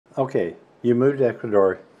Okay, you moved to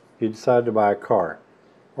Ecuador, you decide to buy a car,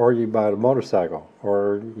 or you buy a motorcycle,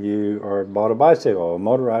 or bought a bicycle, a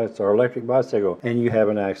motorized or electric bicycle, and you have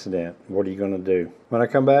an accident. What are you going to do? When I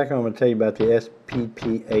come back, I'm going to tell you about the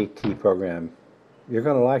SPPAT program. You're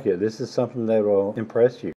going to like it. This is something that will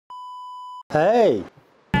impress you. Hey!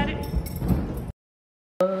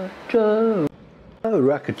 Roger! Oh,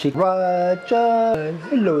 Rocket Chick. Roger!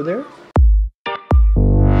 Hello there.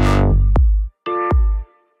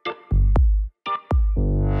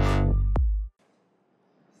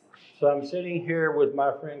 So I'm sitting here with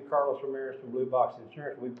my friend Carlos Ramirez from Blue Box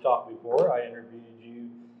Insurance. We've talked before. I interviewed you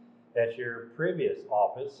at your previous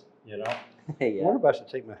office, you know. Yeah. I wonder if I should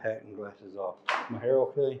take my hat and glasses off. My hair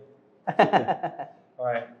okay? All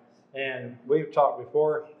right. And we've talked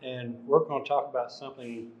before, and we're going to talk about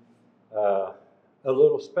something a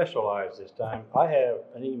little specialized this time. I have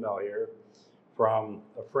an email here from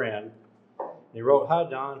a friend. He wrote, "Hi,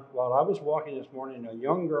 Don. While I was walking this morning, a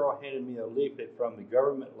young girl handed me a leaflet from the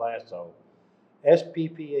government lasso,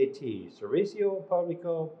 SPPAT, Servicio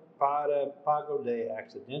Público para Pago de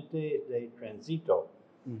Accidentes de Tránsito."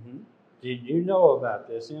 Mm-hmm. Did you know about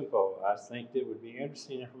this info? I think it would be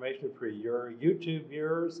interesting information for your YouTube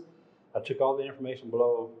viewers. I took all the information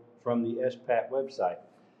below from the SPPAT website.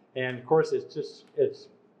 And of course,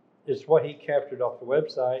 it's what he captured off the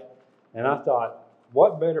website. And I thought,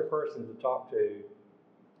 what better person to talk to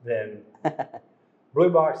than Blue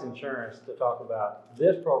Box Insurance to talk about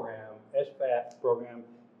this program, SPPAT program,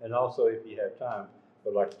 and also, if you have time,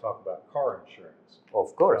 would like to talk about car insurance.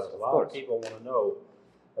 Of course, because a lot of people want to know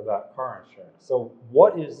about car insurance. So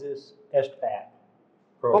what is this SPPAT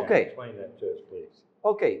program? Okay. Explain that to us, please.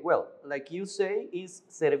 Okay, well, like you say, is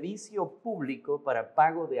Servicio Público para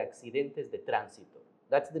Pago de Accidentes de Tránsito.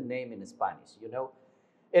 That's the name in Spanish, you know,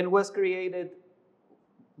 and was created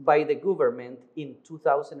by the government in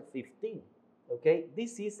 2015, okay?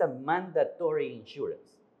 This is a mandatory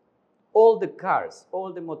insurance. All the cars,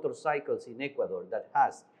 all the motorcycles in Ecuador that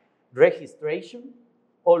has registration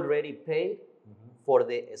already paid for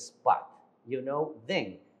the SPPAT, you know.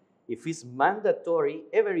 Then, if it's mandatory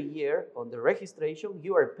every year on the registration,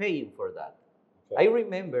 you are paying for that. Okay. I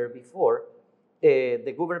remember before,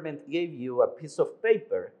 the government gave you a piece of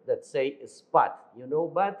paper that say SPPAT, you know,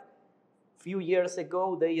 but few years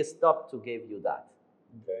ago, they stopped to give you that.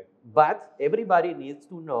 Okay. But everybody needs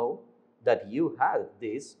to know that you have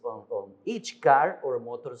this on each car or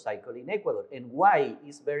motorcycle in Ecuador. And why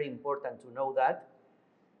is very important to know that?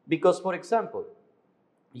 Because, for example,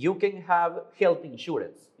 you can have health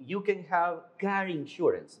insurance, you can have car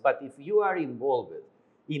insurance, but if you are involved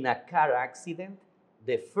in a car accident,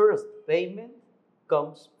 the first payment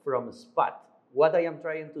comes from SPPAT. What I am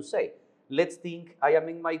trying to say, let's think I am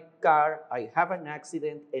in my car, I have an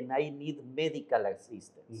accident, and I need medical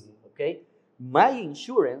assistance, okay? My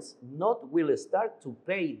insurance not will start to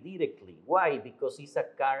pay directly. Why? Because it's a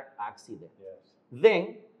car accident. Yes.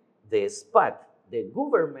 Then the SPPAT, the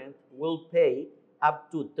government will pay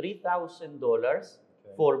up to $3,000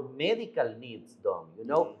 for medical needs done, you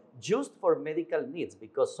know, just for medical needs,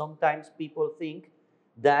 because sometimes people think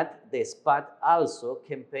that the SPPAT also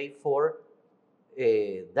can pay for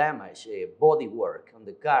damage, body work on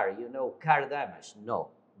the car, you know, car damage. No,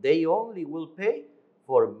 they only will pay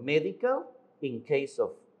for medical in case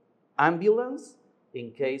of ambulance,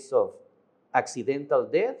 in case of accidental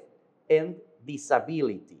death, and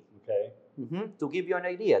disability. Okay. To give you an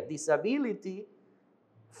idea, disability,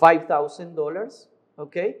 $5,000,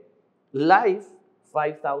 okay? Life,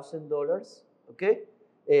 $5,000, okay?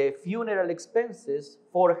 Funeral expenses,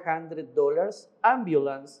 $400,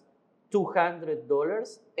 ambulance,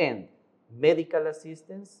 $200, and medical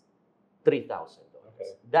assistance, $3,000.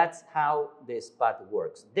 Okay. That's how the SPPAT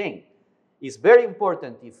works. Then, it's very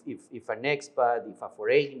important if an expat, if a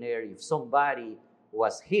foreigner, if somebody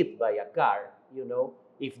was hit by a car, you know,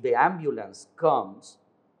 if the ambulance comes,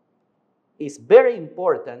 it's very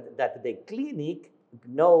important that the clinic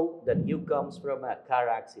know that you comes from a car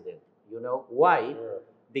accident. You know why? Sure.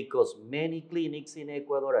 Because many clinics in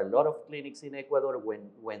Ecuador, a lot of clinics in Ecuador,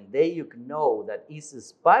 when they know that it's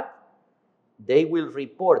SPPAT, they will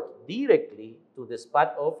report directly to the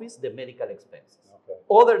SPPAT office the medical expenses. Okay.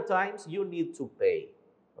 Other times you need to pay,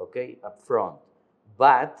 okay, up front,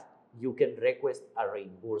 but you can request a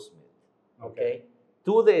reimbursement, okay,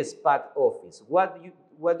 to the SPPAT office. What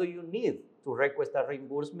do you need to request a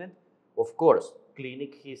reimbursement? Of course,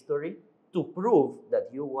 clinic history to prove that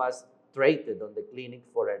you was treated on the clinic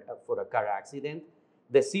for a car accident,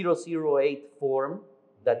 the 008 form,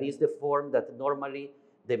 that is the form that normally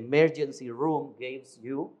the emergency room gives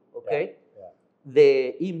you, okay? Yeah. Yeah.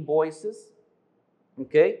 The invoices,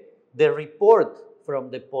 Okay? The report from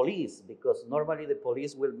the police, because normally the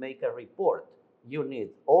police will make a report. You need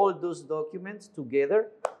all those documents together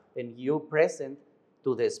and you present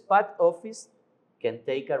to the SPAT office, can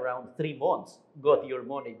take around 3 months, got your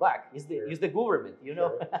money back. It's the government, you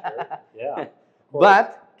know. Sure. Yeah.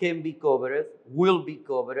 But can be covered, will be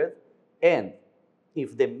covered, and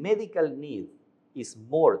if the medical need is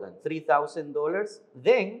more than $3,000,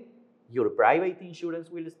 then your private insurance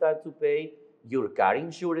will start to pay. Your car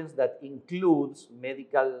insurance that includes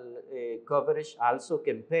medical coverage also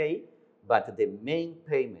can pay, but the main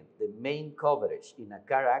payment, the main coverage in a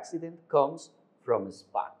car accident comes from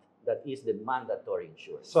SPAT. That is the mandatory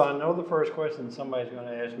insurance. So I know the first question somebody's going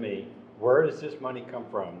to ask me, where does this money come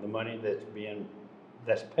from? The money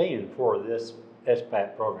that's paying for this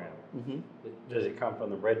SPPAT program. Mm-hmm. Does it come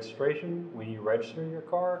from the registration when you register your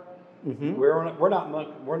car? Mm-hmm.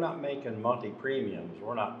 We're not making monthly premiums.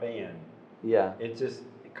 We're not paying. Yeah. It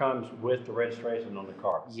comes with the registration on the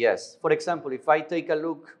car. Yes. For example, if I take a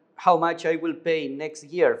look how much I will pay next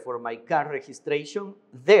year for my car registration,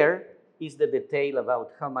 there is the detail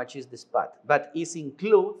about how much is the SPAT, but it's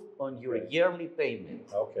included on your yearly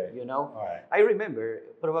payment. Okay. You know, all right. I remember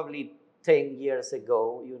probably 10 years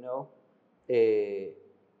ago, you know,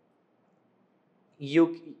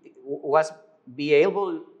 you was be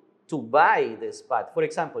able to buy the SPAT. For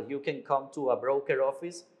example, you can come to a broker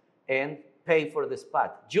office and pay for the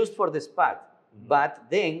SPAT, just for the SPAT. Mm-hmm. But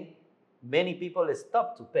then many people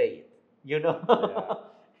stop to pay it, you know. Yeah.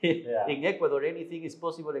 Yeah. In Ecuador, anything is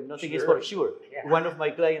possible and nothing is for sure. Yeah. One of my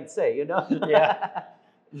clients say, you know. Yeah.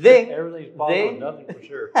 Then everything's possible, nothing for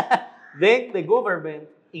sure. Then the government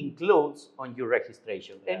includes on your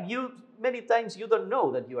registration, yeah. and many times you don't know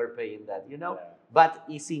that you are paying that, you know. Yeah. But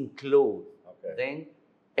it's included. Okay. Then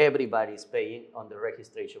everybody is paying on the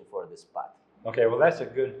registration for the SPAT. Okay, well I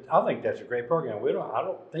think that's a great program. I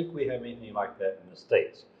don't think we have anything like that in the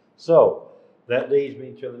States. So that leads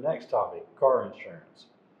me to the next topic, car insurance.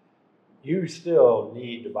 You still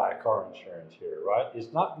need to buy car insurance here, right?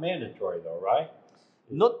 It's not mandatory though, right?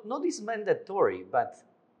 Not is mandatory, but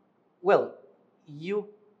well, you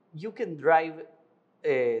can drive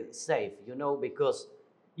safe, you know, because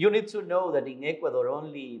you need to know that in Ecuador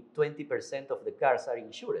only 20% of the cars are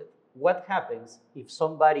insured. What happens if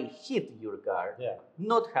somebody hit your car,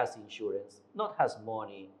 not has insurance, not has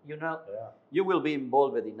money, you know? Yeah. You will be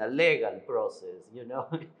involved in a legal process, you know?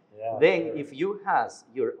 Yeah, then if you has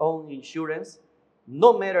your own insurance,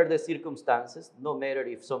 no matter the circumstances, no matter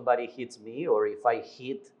if somebody hits me or if I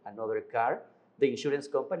hit another car, the insurance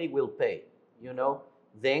company will pay, you know?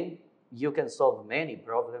 Then you can solve many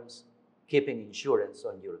problems keeping insurance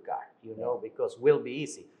on your car, you know, because will be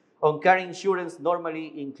easy. On car insurance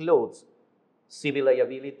normally includes civil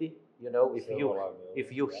liability. You know,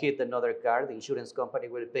 if you hit another car, the insurance company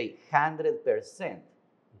will pay 100%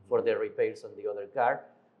 for the repairs on the other car.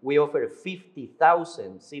 We offer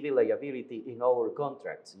 50,000 civil liability in our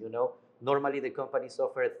contracts. You know, normally the companies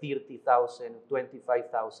offer 30,000,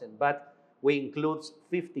 25,000, but we include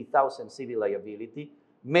 50,000 civil liability,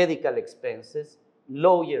 medical expenses,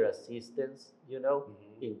 lawyer assistance. You know,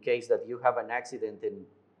 in case that you have an accident and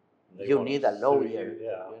you need a lawyer,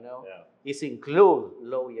 you know. Yeah. It's include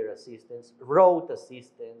lawyer assistance, road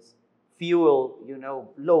assistance, fuel, you know,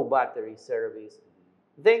 low battery service.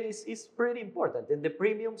 Then it's pretty important. And the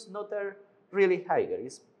premiums not are really higher.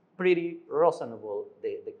 It's pretty reasonable,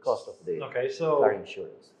 the cost of the car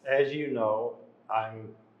insurance. As you know,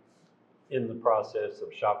 I'm in the process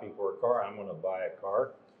of shopping for a car. I'm going to buy a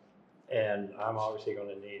car. And I'm obviously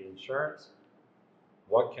going to need insurance.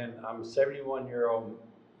 I'm a 71-year-old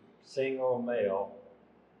single male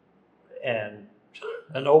and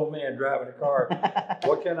an old man driving a car.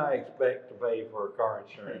 What can I expect to pay for a car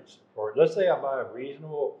insurance? Let's say I buy a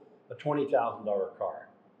 $20,000 car.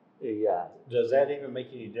 Yeah. Does that even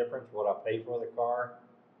make any difference what I pay for the car?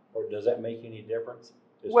 Or does that make any difference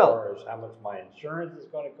as far as how much my insurance is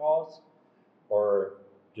going to cost? Or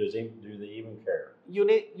do they even care? You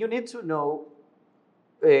need to know,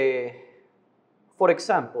 for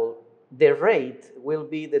example, the rate will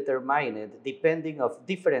be determined depending of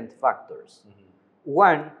different factors. Mm-hmm.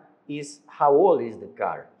 One is how old is the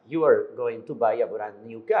car. You are going to buy a brand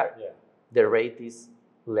new car. Yeah. The rate is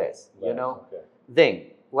less, you know. Okay.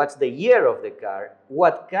 Then, what's the year of the car?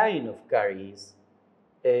 What kind of car is?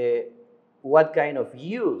 What kind of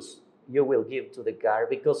use you will give to the car?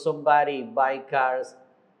 Because somebody buy cars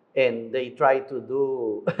and they try to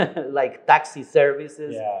do like taxi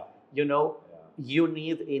services, you know. You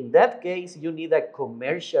need, in that case, you need a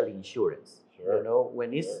commercial insurance. Sure. You know,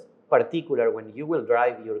 when it's particular, when you will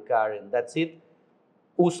drive your car and that's it,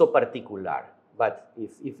 uso particular. But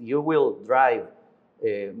if you will drive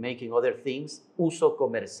making other things, uso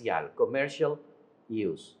comercial, commercial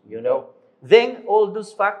use, you know, then all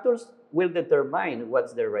those factors will determine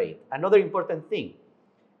what's the rate. Another important thing,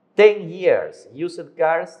 10 years used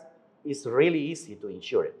cars is really easy to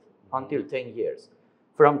insure it until 10 years.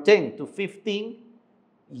 From 10 to 15,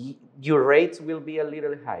 your rates will be a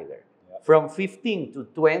little higher. From 15 to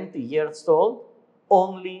 20 years old,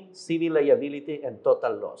 only civil liability and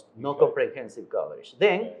total loss, no comprehensive coverage.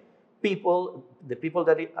 Then the people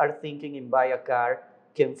that are thinking in buy a car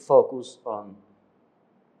can focus on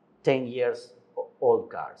 10 years old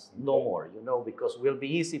cars, no more, you know, because it will be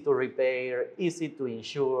easy to repair, easy to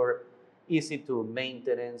insure, easy to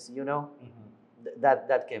maintenance, you know,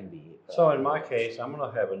 that can be. So in my case, I'm going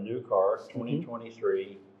to have a new car,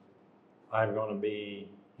 2023. I'm going to be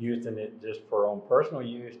using it just for own personal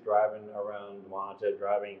use, driving around Monte,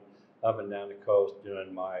 driving up and down the coast,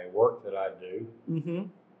 doing my work that I do.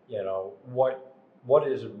 You know, what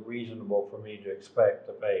is reasonable for me to expect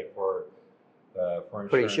to pay for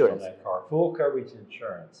insurance on that car? Full coverage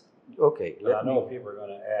insurance. Okay. I know people are going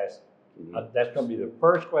to ask, that's going to be the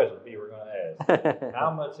first question people are going to ask. How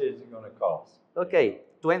much is it going to cost? Okay,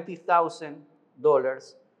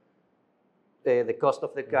 $20,000, the cost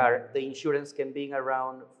of the car. The insurance can be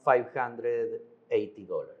around $580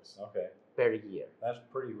 per year. That's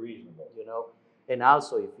pretty reasonable. You know, and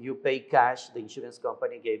also if you pay cash, the insurance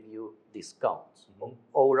company gave you discounts.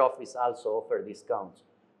 Our office also offers discounts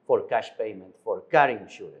for cash payment for car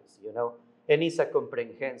insurance, you know. And it's a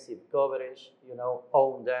comprehensive coverage, you know,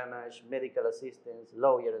 own damage, medical assistance,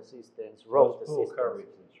 lawyer assistance, road assistance. Full coverage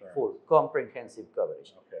insurance. Full comprehensive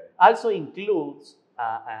coverage. Okay. Also includes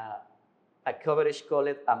a coverage called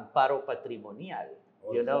amparo patrimonial.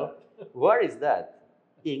 You know, what is that?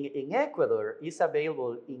 In Ecuador, it's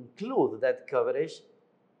available, include that coverage,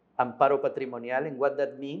 amparo patrimonial, and what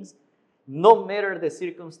that means, no matter the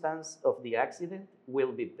circumstance of the accident,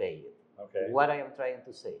 will be paid. Okay. What I am trying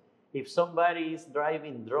to say, if somebody is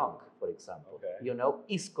driving drunk, for example, you know,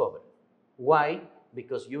 is covered. Why?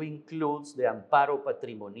 Because you includes the amparo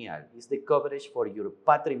patrimonial. It's the coverage for your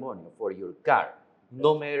patrimonio, for your car,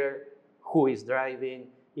 no matter who is driving,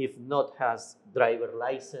 if not has driver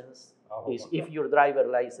license, if your driver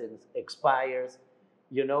license expires,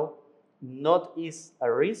 you know, not is a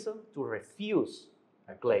reason to refuse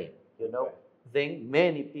a claim, you know. Then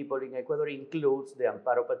many people in Ecuador includes the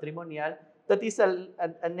amparo patrimonial. That is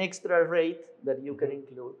an extra rate that you can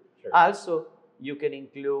include. Also, you can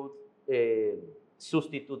include a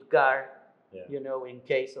substitute car, you know, in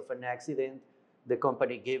case of an accident, the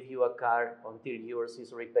company gave you a car until yours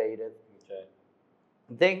is repaired.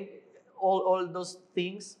 Then all those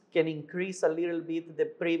things can increase a little bit the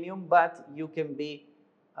premium, but you can be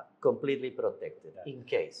completely protected in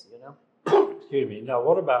case, you know. Excuse me. Now,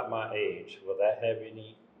 what about my age? Will that have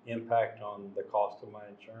any impact on the cost of my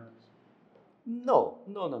insurance? No.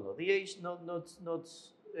 The age not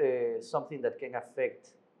something that can affect,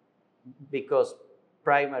 because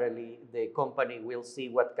primarily the company will see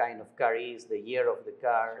what kind of car is, the year of the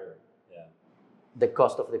car, the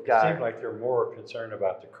cost of the car. It seems like they're more concerned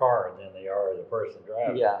about the car than they are the person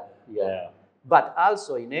driving. Yeah. But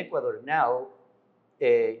also in Ecuador now,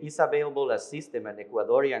 is available a system, an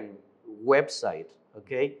Ecuadorian website,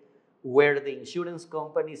 okay, where the insurance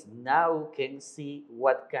companies now can see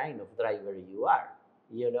what kind of driver you are,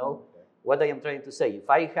 you know. What I am trying to say, if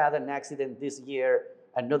I had an accident this year,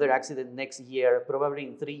 another accident next year, probably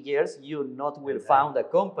in 3 years, you not will found a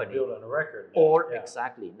company. Build on a record. Or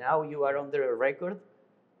exactly, now you are under a record,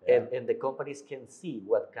 and the companies can see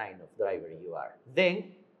what kind of driver you are.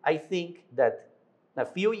 Then I think that in a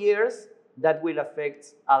few years, that will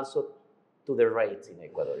affect also to the rates in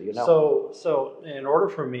Ecuador, you know. So in order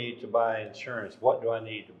for me to buy insurance, what do I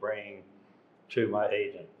need to bring to my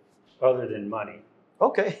agent other than money?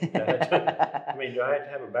 Okay. I mean, do I have to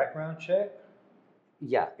have a background check?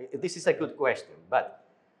 Yeah, this is a good question. But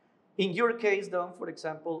in your case, Don, for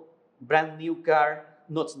example, brand new car,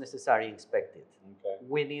 not necessarily inspected.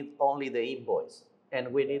 We need only the invoice,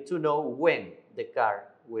 and we need to know when the car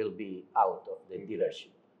will be out of the dealership.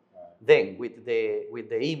 Then with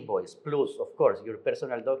the invoice, plus, of course, your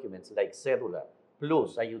personal documents like cedula,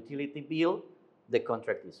 plus a utility bill, the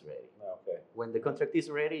contract is ready. When the contract is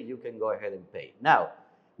ready, you can go ahead and pay. Now,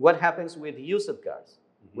 what happens with used cars?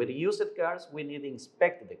 With used cars, we need to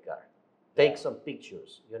inspect the car, take some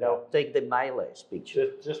pictures, you know, take the mileage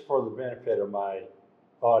picture. Just for the benefit of my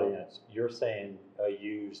audience, you're saying a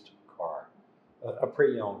used car, a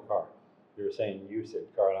pre-owned car. You were saying used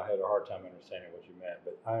car, and I had a hard time understanding what you meant,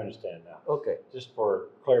 but I understand now. Okay. Just for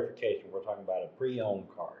clarification, we're talking about a pre-owned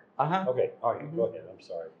car. Uh-huh. Okay, all right, go ahead, I'm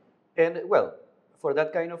sorry. And well, for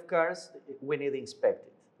that kind of cars, we need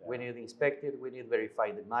inspected. Yeah. We need inspected, we need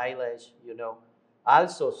verify the mileage, you know.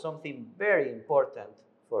 Also, something very important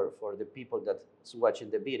for the people that's watching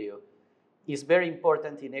the video, is very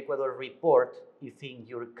important in Ecuador report if in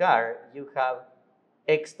your car you have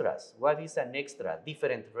extras. What is an extra?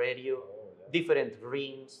 Different radio, Yeah. different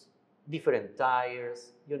rims, different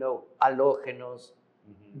tires, you know, halógenos,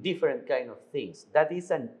 different kind of things. That is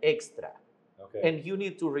an extra. Okay. And you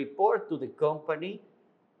need to report to the company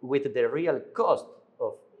with the real cost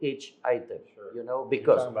of each item, Sure. you know, You're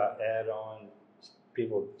because talking about add-on,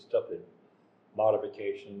 people, stuff that,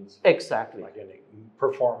 modifications. exactly. Like a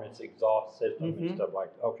performance exhaust system and stuff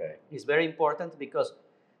like that. Okay. It's very important because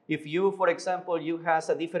if you, for example, you has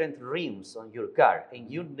a different rims on your car and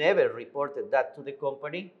you never reported that to the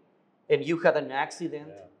company and you had an accident,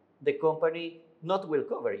 the company not will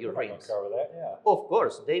cover your They're not rims. gonna cover that, yeah. Of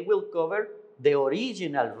course, they will cover the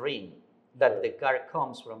original rim that the car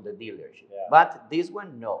comes from the dealership. Yeah. But this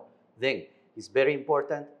one, no. Then it's very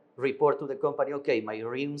important, report to the company, okay, my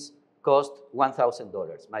rims cost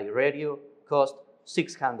 $1,000. My radio cost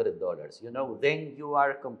 $600. You know, then you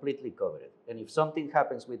are completely covered. And if something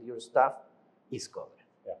happens with your stuff, it's covered.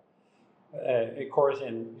 Of course,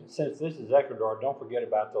 and since this is Ecuador, don't forget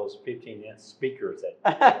about those 15-inch speakers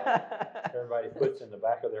that everybody puts in the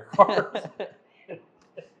back of their cars.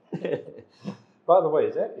 By the way,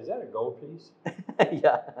 is that a gold piece?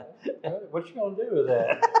 Yeah. What you gonna do with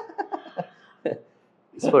that?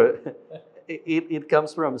 It's for, it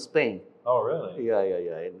comes from Spain. Oh, really? Yeah.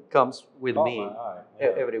 It comes with Caught me my eye. Yeah.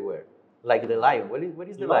 everywhere. Like the lion. What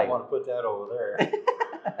is the You might lion? want to put that over there.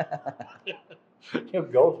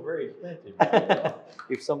 Gold's very expensive.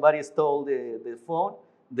 If somebody stole the phone,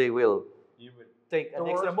 they will You would take an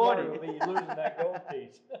the extra worst part money. would be losing that gold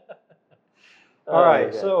piece. All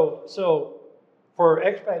right, so for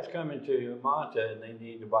expats coming to Manta and they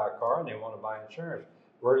need to buy a car and they want to buy insurance,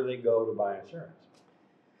 where do they go to buy insurance?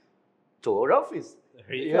 To our office.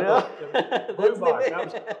 There You know? Blue That's box. the I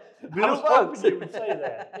was Blue hoping box. you would say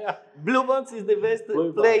that. Yeah. Blue Box is the best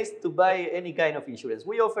Blue place to buy any kind of insurance.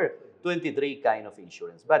 We offer 23 kind of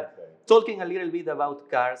insurance. But Okay. talking a little bit about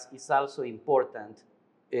cars is also important.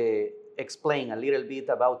 Explain a little bit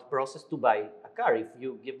about process to buy a car, if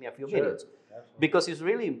you give me a few minutes. Absolutely. Because it's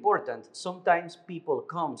really important. Sometimes people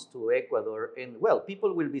comes to Ecuador and, well,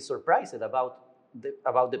 people will be surprised about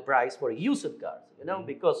the price for used cars, you know,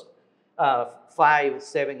 because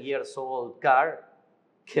 5-7 years old car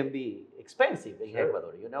can be expensive in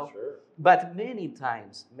Ecuador, you know. Sure. But many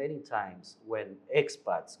times when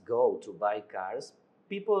expats go to buy cars,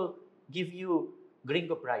 people give you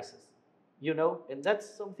gringo prices, you know, and that's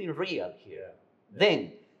something real here. Yeah.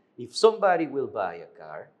 Then, if somebody will buy a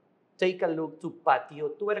car, take a look to Patio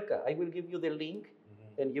Tuerca. I will give you the link,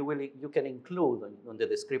 and you can include on the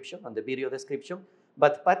description, on the video description.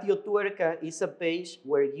 But Patio Tuerca is a page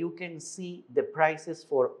where you can see the prices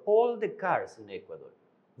for all the cars in Ecuador.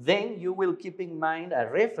 Then you will keep in mind a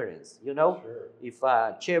reference, you know. Sure. If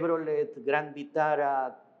a Chevrolet Grand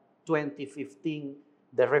Vitara 2015,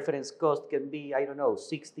 the reference cost can be, I don't know,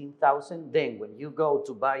 16,000. Then when you go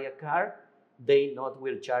to buy a car, they not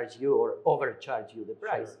will charge you or overcharge you the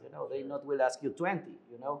price. Sure. You know, they not will ask you 20,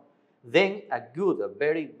 you know. Then a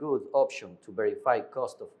very good option to verify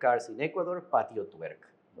cost of cars in Ecuador, Patio Tuerca,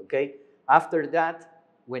 okay? After that,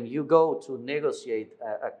 when you go to negotiate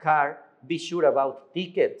a car, be sure about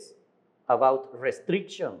tickets, about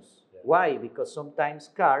restrictions. Yeah. Why? Because sometimes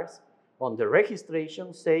cars on the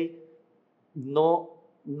registration say, no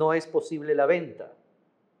es posible la venta.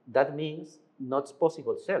 That means not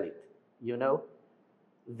possible sell it, you know?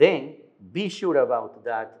 Then be sure about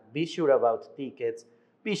that, be sure about tickets,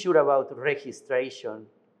 be sure about registration,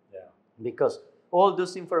 because all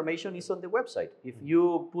this information is on the website. If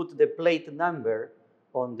you put the plate number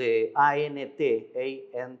on the ANT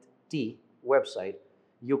website,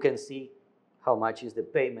 you can see how much is the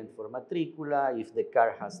payment for matricula, if the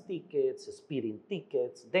car has tickets, speeding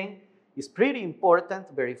tickets. Then it's pretty important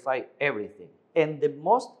to verify everything. And the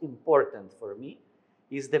most important for me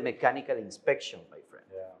is the mechanical inspection, my friend.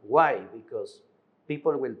 Yeah. Why? Because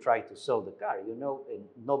people will try to sell the car, you know, and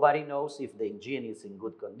nobody knows if the engine is in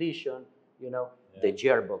good condition, you know, the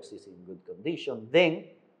gearbox is in good condition. Then,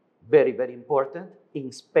 very important,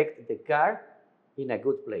 inspect the car in a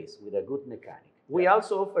good place with a good mechanic. We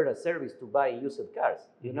also offer a service to buy used cars,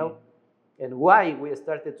 you know, and why we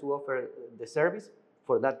started to offer the service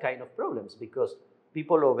for that kind of problems, because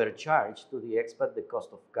people overcharge to the expat the cost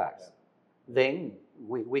of cars. Then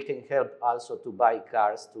we can help also to buy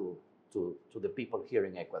cars to the people here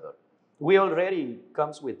in Ecuador. We already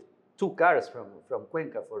comes with 2 cars from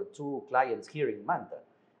Cuenca for 2 clients here in Manta.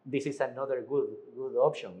 This is another good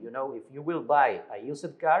option. You know, if you will buy a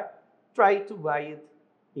used car, try to buy it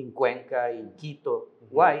in Cuenca, in Quito.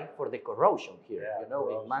 Why? For the corrosion here. Yeah, you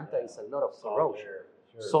know, in Manta is a lot of Salt corrosion. there,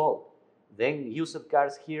 sure. Salt. Then used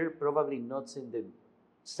cars here probably not in the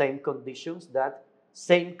same conditions that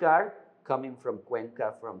same car coming from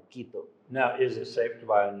Cuenca, from Quito. Now, is it safe to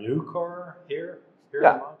buy a new car here in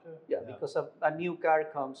Yeah. Manta? Yeah, because a new car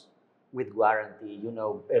comes with warranty, you know,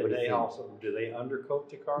 everything. Do they undercoat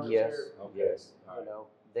the cars Yes, here? Okay. yes. All You right. know,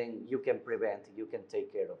 then you can prevent, you can take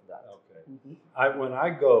care of that. Okay. When I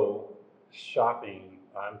go shopping,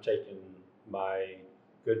 I'm taking my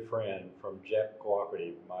good friend from Jet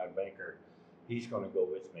Cooperative, my banker. He's going to go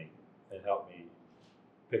with me and help me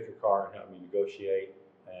pick a car and help me negotiate.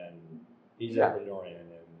 And he's Ecuadorian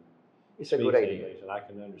and it's a good speaks idea. English, and I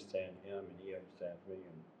can understand him, and he understands me.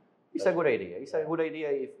 And It's a good idea. It's a good idea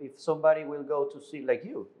if somebody will go to see, like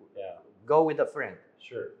you, yeah, go with a friend,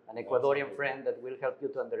 sure, an Ecuadorian absolutely. friend that will help you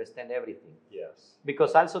to understand everything. Yes.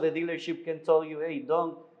 Because also the dealership can tell you, hey,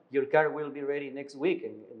 don't, your car will be ready next week,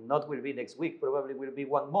 and not will be next week, probably will be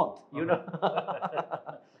 1 month, you know?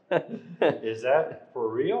 Is that for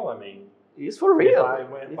real? I mean, it's for real. if I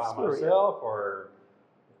went by myself, or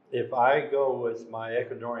if I go with my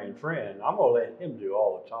Ecuadorian friend, I'm going to let him do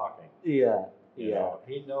all the talking. Yeah, You know,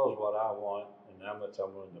 he knows what I want and how much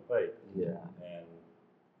I'm willing to pay. Yeah.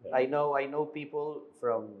 And I know people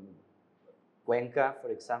from Cuenca, for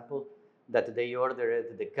example, that they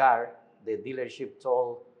ordered the car, the dealership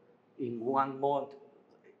told in 1 month,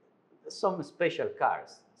 some special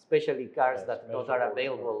cars, especially cars that not are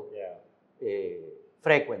available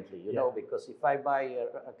frequently, you know, because if I buy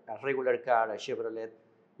a regular car, a Chevrolet,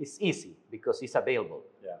 it's easy because it's available.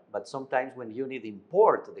 Yeah. But sometimes when you need to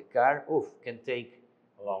import the car, can take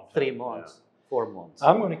a long time, 3 months, 4 months.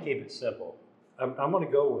 I'm going to keep it simple. I'm going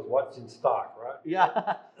to go with what's in stock, right?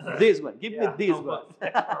 Yeah, this one. Give me this one.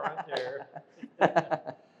 Right there.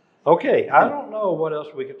 Okay, I don't know what else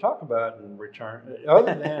we could talk about in return,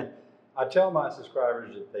 other than I tell my subscribers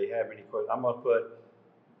if they have any questions, I'm going to put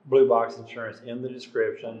Blue Box Insurance in the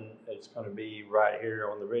description. It's going to be right here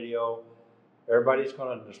on the video. There's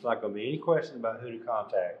not going to be any question about who to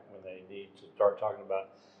contact when they need to start talking about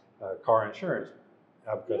car insurance.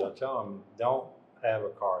 Because I tell them, don't have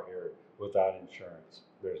a car here without insurance.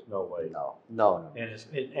 There's no way. No.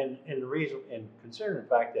 And the reason, and considering the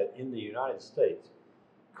fact that in the United States,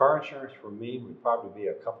 car insurance for me would probably be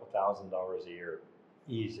a couple $1,000s a year,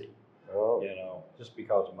 easy. Oh. You know, just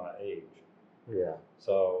because of my age. Yeah.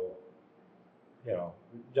 So, you know,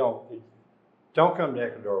 don't come to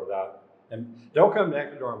Ecuador don't come to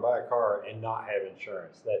Ecuador and buy a car and not have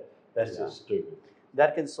insurance. That's just stupid.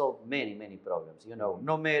 That can solve many problems. You know,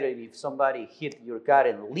 no matter if somebody hit your car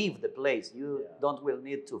and leave the place, you will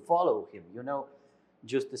need to follow him. You know,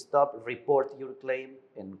 just stop, report your claim,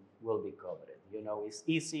 and will be covered. You know, it's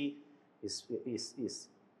easy. It's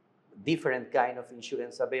different kind of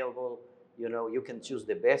insurance available. You know, you can choose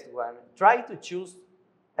the best one. Try to choose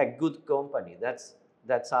a good company.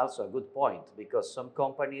 That's also a good point, because some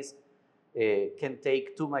companies can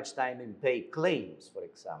take too much time and pay claims, for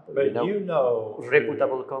example. But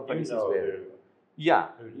reputable companies is better. Yeah.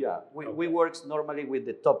 We work normally with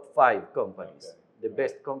the top 5 companies, the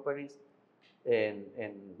best companies, and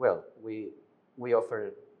well, we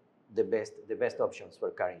offer the best options for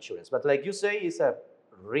car insurance. But like you say, it's a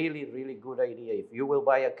really good idea. If you will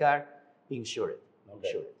buy a car, insure it. Okay.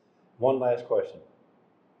 Insure it. One last question.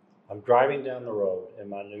 I'm driving down the road in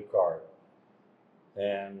my new car,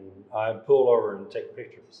 and I pull over and take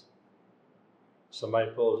pictures.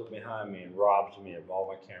 Somebody pulls up behind me and robs me of all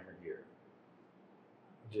my camera gear.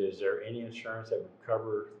 Is there any insurance that would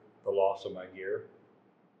cover the loss of my gear?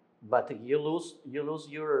 But you lose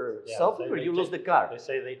your cell phone, or you lose the car? They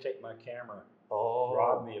say they take my camera, Oh.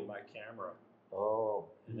 rob me of my camera, Oh.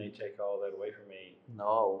 and they take all that away from me.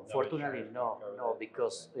 No, unfortunately, insurance no, can cover no, that?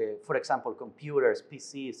 because, for example, computers,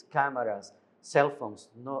 PCs, cameras, cell phones,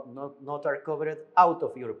 not are covered out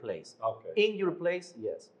of your place. Okay. In your place,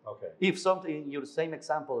 yes. Okay. If something, in your same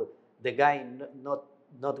example, the guy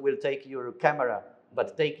not will take your camera,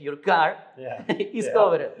 but take your car, he's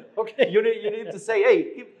covered. Okay. You need to say, hey,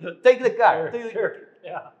 take the car. Sure.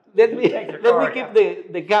 Yeah. Let me car, keep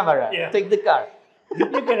the camera. Yeah. Take the car. You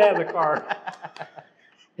can have the car.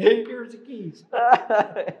 Here's the keys.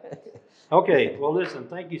 Okay, well, listen,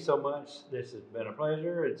 thank you so much. This has been a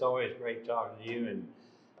pleasure. It's always great talking to you, and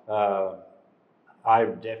I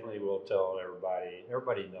definitely will tell everybody.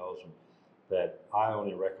 Everybody knows that I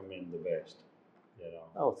only recommend the best. You know.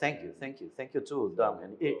 Oh, thank you too, Don.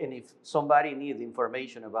 And if somebody needs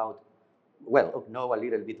information about well, know a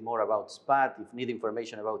little bit more about SPPAT, if need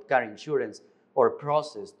information about car insurance or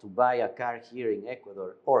process to buy a car here in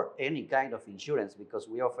Ecuador, or any kind of insurance, because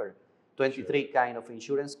we offer 23 kind of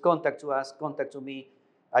insurance, contact to us, contact to me.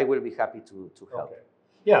 I will be happy to help. Okay.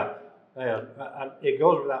 Yeah. It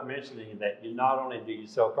goes without mentioning that you not only do you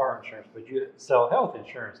sell car insurance, but you sell health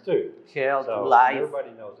insurance too. Health, so life,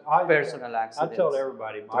 everybody knows. personal accidents. I tell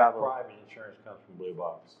everybody my travel. private insurance comes from Blue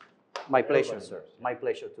Box. My pleasure, sir. My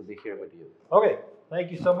pleasure to be here with you. Okay,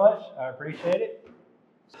 thank you so much. I appreciate it.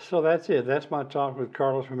 So that's it. That's my talk with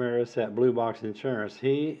Carlos Ramirez at Blue Box Insurance.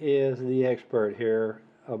 He is the expert here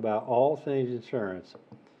about all things insurance.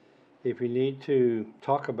 If you need to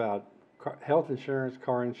talk about health insurance,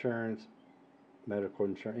 car insurance, medical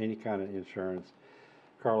insurance, any kind of insurance,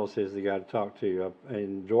 Carlos is the guy to talk to. I've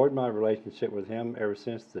enjoyed my relationship with him ever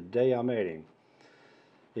since the day I met him.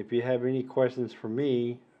 If you have any questions for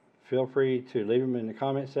me, feel free to leave them in the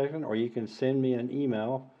comment section, or you can send me an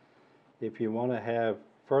email. If you want to have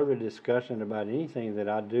further discussion about anything that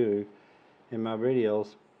I do in my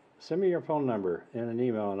videos, send me your phone number in an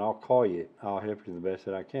email and I'll call you. I'll help you the best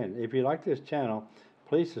that I can. If you like this channel,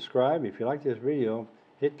 please subscribe. If you like this video,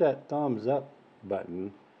 hit that thumbs up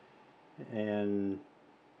button, and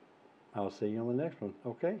I'll see you on the next one.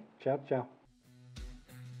 Okay, ciao, ciao.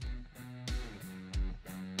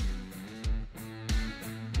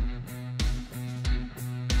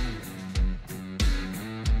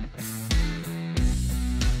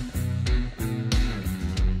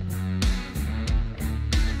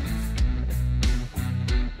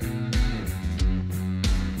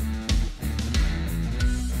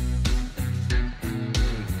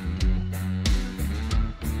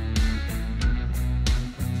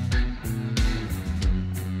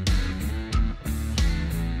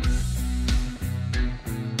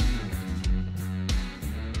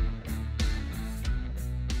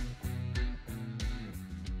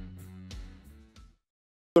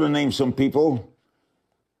 I'm going to name some people.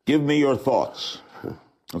 Give me your thoughts.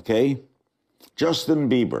 Okay? Justin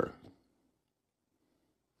Bieber.